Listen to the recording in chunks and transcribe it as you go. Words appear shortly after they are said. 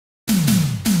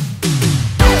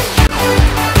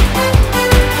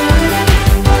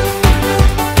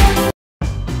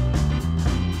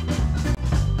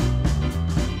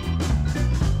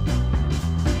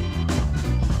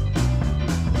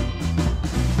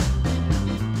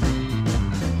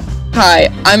Hi,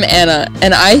 I'm Anna,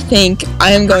 and I think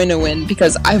I am going to win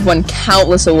because I've won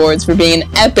countless awards for being an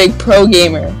epic pro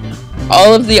gamer.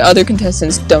 All of the other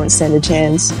contestants don't stand a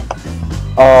chance.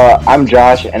 I'm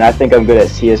Josh, and I think I'm good at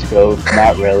CSGO,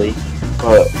 not really.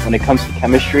 But when it comes to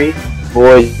chemistry,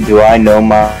 boy, do I know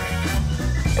my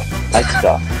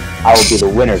stuff. I will be the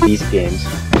winner of these games.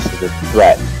 This is a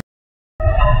threat.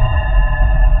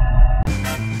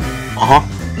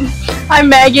 I'm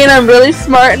Maggie and I'm really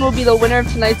smart and will be the winner of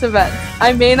tonight's event.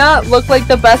 I may not look like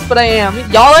the best, but I am.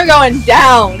 Y'all are going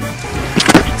down!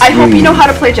 I hope you know how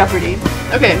to play Jeopardy!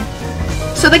 Okay,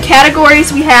 so the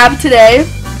categories we have today...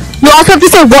 You also have to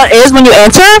say what is when you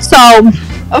answer, so...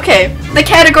 Okay, the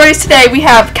categories today, we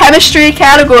have chemistry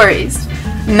categories,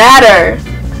 matter,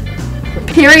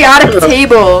 periodic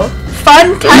table,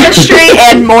 fun chemistry,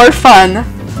 and more fun.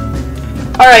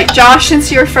 Alright, Josh,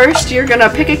 since you're first, you're gonna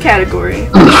pick a category.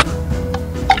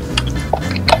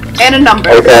 And a number.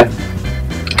 Okay.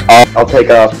 I'll take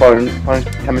fun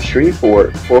chemistry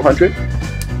for 400.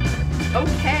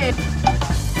 Okay.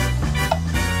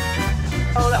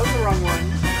 Oh, that was the wrong one.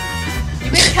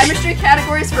 You made chemistry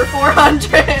categories for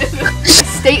 400. A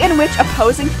state in which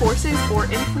opposing forces or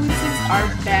influences are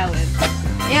balanced.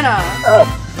 Anna.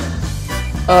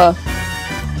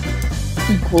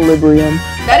 Equilibrium.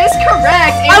 That is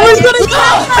correct. I was gonna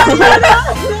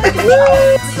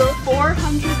say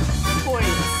 400 points.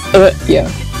 Yeah.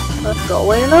 Let's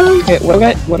go, Anna. Okay, what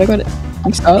I got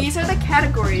mixed up? These are the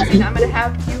categories, and I'm gonna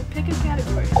have you pick a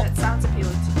category that sounds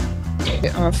appealing to you.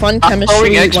 Okay, fun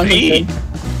chemistry, 100.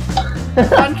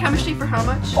 Fun chemistry for how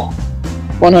much?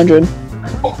 100.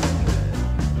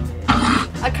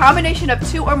 A combination of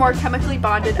two or more chemically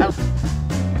bonded elements.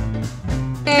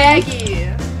 Maggie.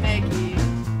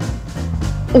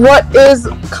 What is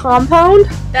compound?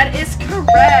 That is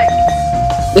correct.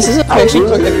 This is a actually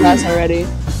took the class already.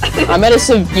 I'm at a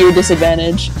severe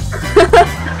disadvantage. You're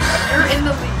in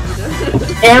the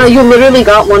lead. Anna, you literally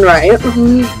got one right.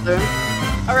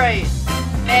 Alright,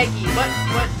 Maggie, what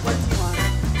do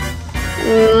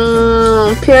you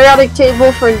want? Periodic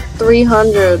table for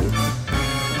 300.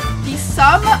 The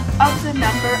sum of the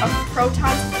number of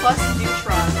protons plus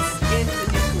neutrons in the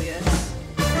nucleus.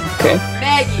 Okay.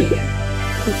 Maggie.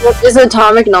 What is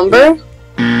atomic number?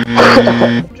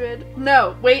 100.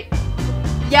 No, wait.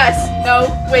 Yes,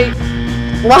 no, wait.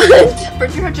 What? For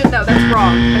 300, no, that's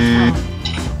wrong.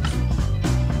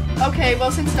 Okay,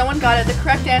 well, since no one got it, the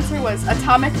correct answer was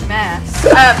atomic mass.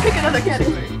 Pick another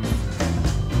category.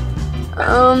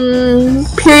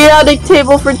 Periodic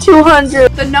table for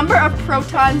 200. The number of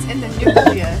protons in the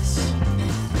nucleus.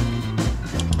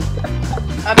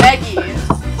 Maggie.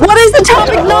 What is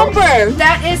atomic number?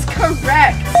 That is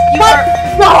correct.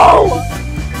 No!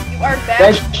 You are bad.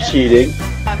 That's cheating.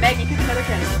 Maggie, pick another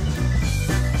category.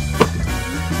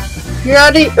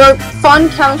 Periodic or fun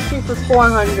chemistry for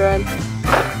 400.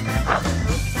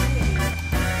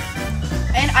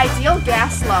 An ideal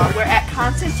gas law where at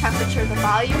constant temperature the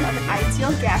volume of an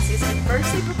ideal gas is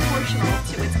inversely proportional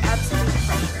to its absolute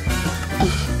pressure.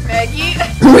 Maggie?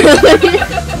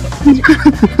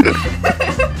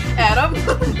 Adam?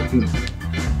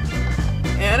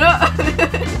 Anna?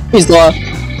 Murphy's Law.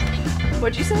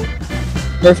 What'd you say?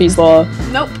 Murphy's Law.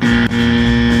 Nope.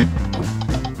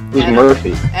 Who's Adam.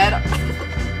 Murphy? Adam.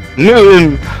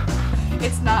 Newton!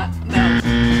 It's not. No.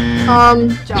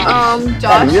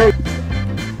 Josh.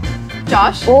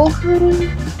 Josh?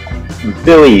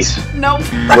 Billy's. Nope.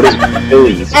 What is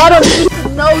Billy's? Adam, you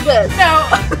should know this. No.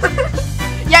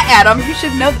 Yeah, Adam, you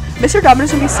should know. Mr.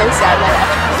 Domino's gonna be so sad right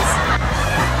after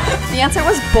this. The answer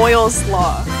was Boyle's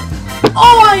Law.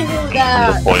 Oh, I knew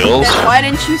that. Boils? Then why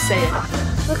didn't you say it?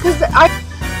 Because I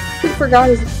forgot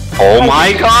his. Oh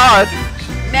my god!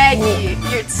 Maggie,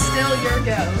 it's still your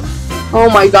go. Oh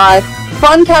my god.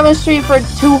 Fun chemistry for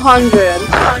 200.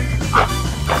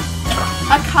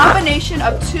 A combination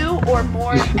of two or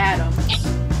more atoms.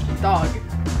 Dog.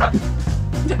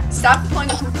 Stop playing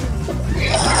with me.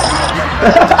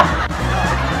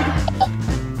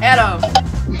 Adam.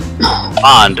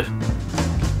 Bond.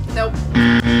 Nope.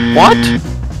 What?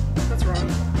 That's wrong.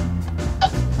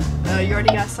 You already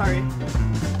got sorry.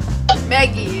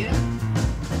 Maggie.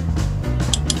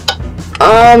 A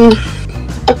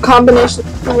combination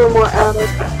of two or more atoms.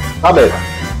 Stop it.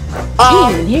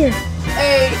 Even here.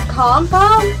 A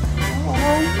compound?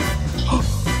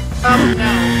 No.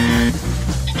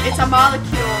 It's a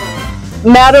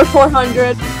molecule. Matter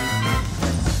 400.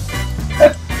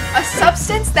 A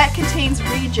substance that contains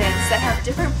regions that have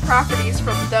different properties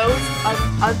from those of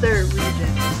other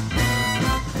regions.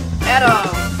 Adam.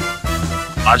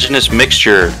 Homogeneous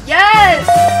mixture. Yes!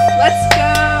 Let's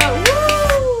go!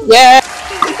 Woo! Yeah.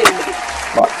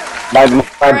 My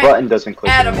Alright, button doesn't click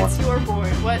Adam, anymore. it's your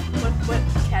board. What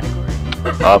category?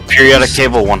 Periodic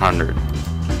table 100.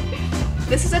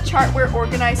 This is a chart where it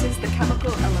organizes the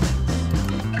chemical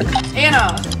elements.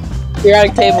 Anna.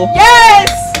 Periodic table. Yes!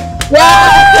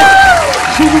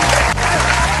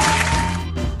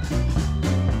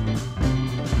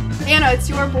 Anna, it's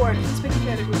your board. Please pick a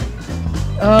category.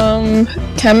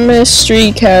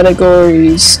 Chemistry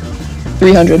categories.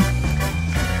 300.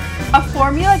 A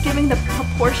formula giving the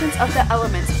proportions of the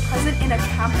elements present in a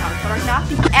compound but are not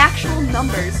the actual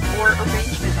numbers or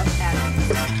arrangement of atoms.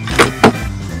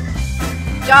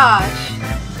 Josh.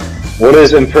 What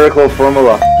is empirical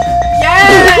formula?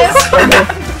 Yes!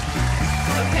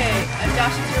 Okay,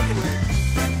 Josh, it's your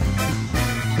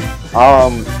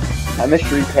board.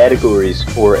 Chemistry categories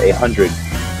for 100.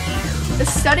 The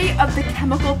study of the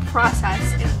chemical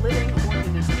process in living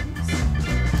organisms.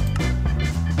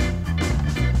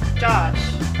 Josh.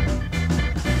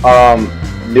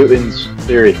 Newton's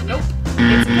theory. Nope.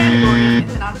 It's a category,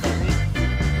 it's not a theory.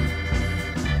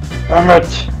 Damn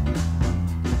it.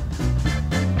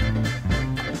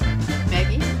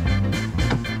 Maggie?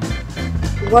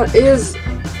 What is?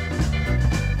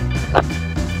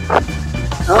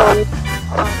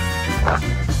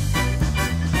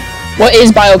 What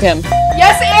is biochem?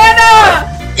 Yes, Anna!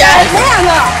 Yes!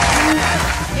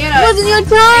 Anna, Wasn't your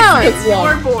turn. it's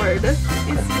your board. It's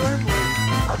your board.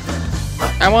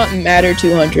 I want matter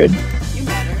 200. You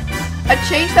matter. A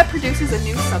change that produces a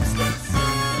new substance.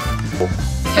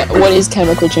 What is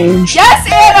chemical change? Yes,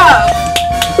 Anna!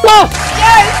 Ah!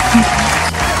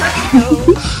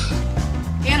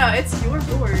 Yes! Anna, it's your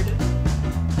board.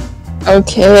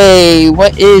 Okay,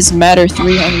 what is matter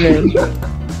 300?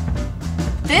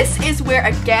 This is where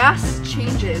a gas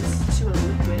changes to a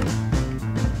liquid.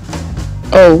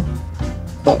 Oh.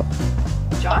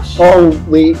 Josh?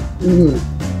 Holy.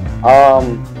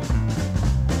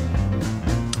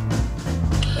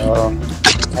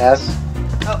 S.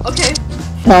 Oh, okay.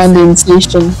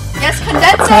 Condensation. Yes,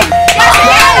 condensing! Yes,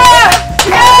 Anna!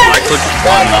 Yes! I clicked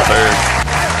one other.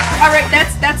 Alright,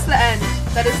 that's the end.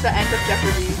 That is the end of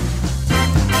Jeopardy.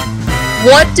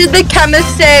 What did the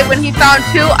chemist say when he found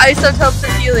 2 isotopes of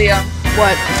helium?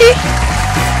 What?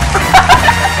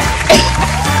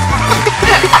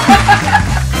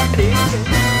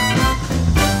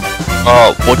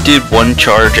 What did one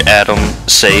charge atom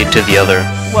say to the other?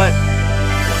 What?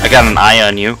 I got an eye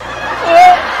on you.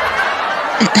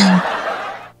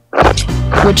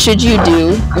 What should you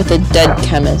do with a dead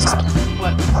chemist?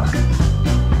 What?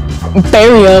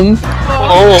 Bury him.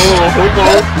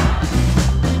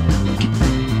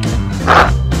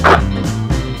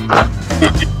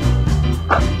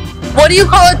 What do you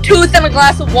call a tooth in a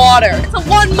glass of water? It's a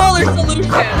 1 molar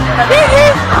solution.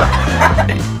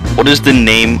 What is the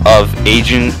name of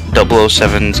Agent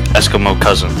 007's Eskimo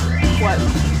cousin? What?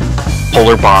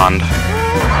 Polar Bond.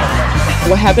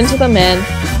 What happened to the man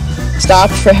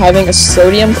stopped for having a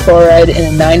sodium chloride in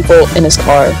a 9-volt in his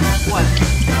car? What?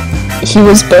 He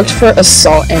was booked for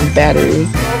assault and battery.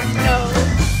 Oh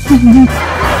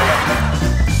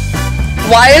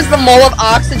Why is the mole of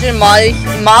oxygen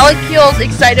molecules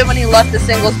excited when he left the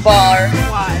singles bar?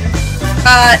 no.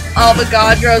 Why?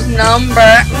 Avogadro's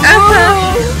number.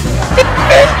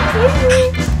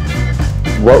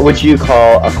 What would you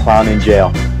call a clown in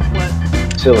jail?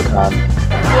 What? Silicon.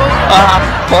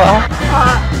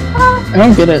 I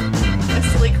don't get it. A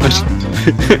silly clown.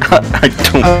 I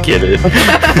don't get it.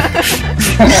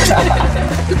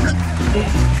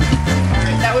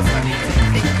 Alright, that was amazing.